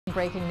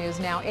Breaking news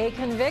now. A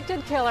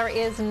convicted killer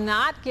is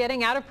not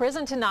getting out of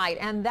prison tonight,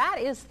 and that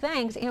is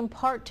thanks in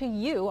part to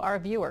you, our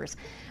viewers.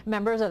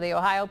 Members of the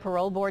Ohio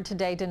Parole Board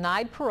today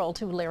denied parole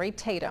to Larry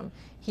Tatum.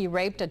 He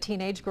raped a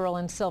teenage girl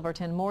in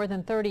Silverton more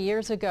than 30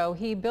 years ago.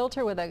 He beat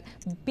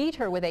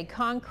her with a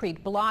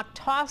concrete block,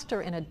 tossed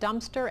her in a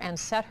dumpster, and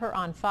set her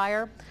on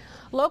fire.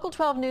 Local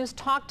 12 News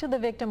talked to the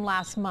victim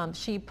last month.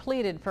 She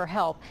pleaded for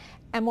help.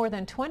 And more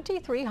than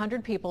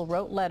 2,300 people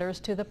wrote letters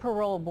to the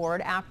parole board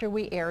after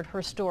we aired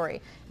her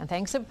story. And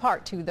thanks in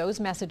part to those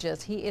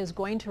messages, he is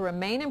going to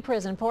remain in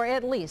prison for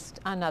at least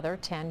another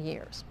 10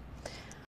 years.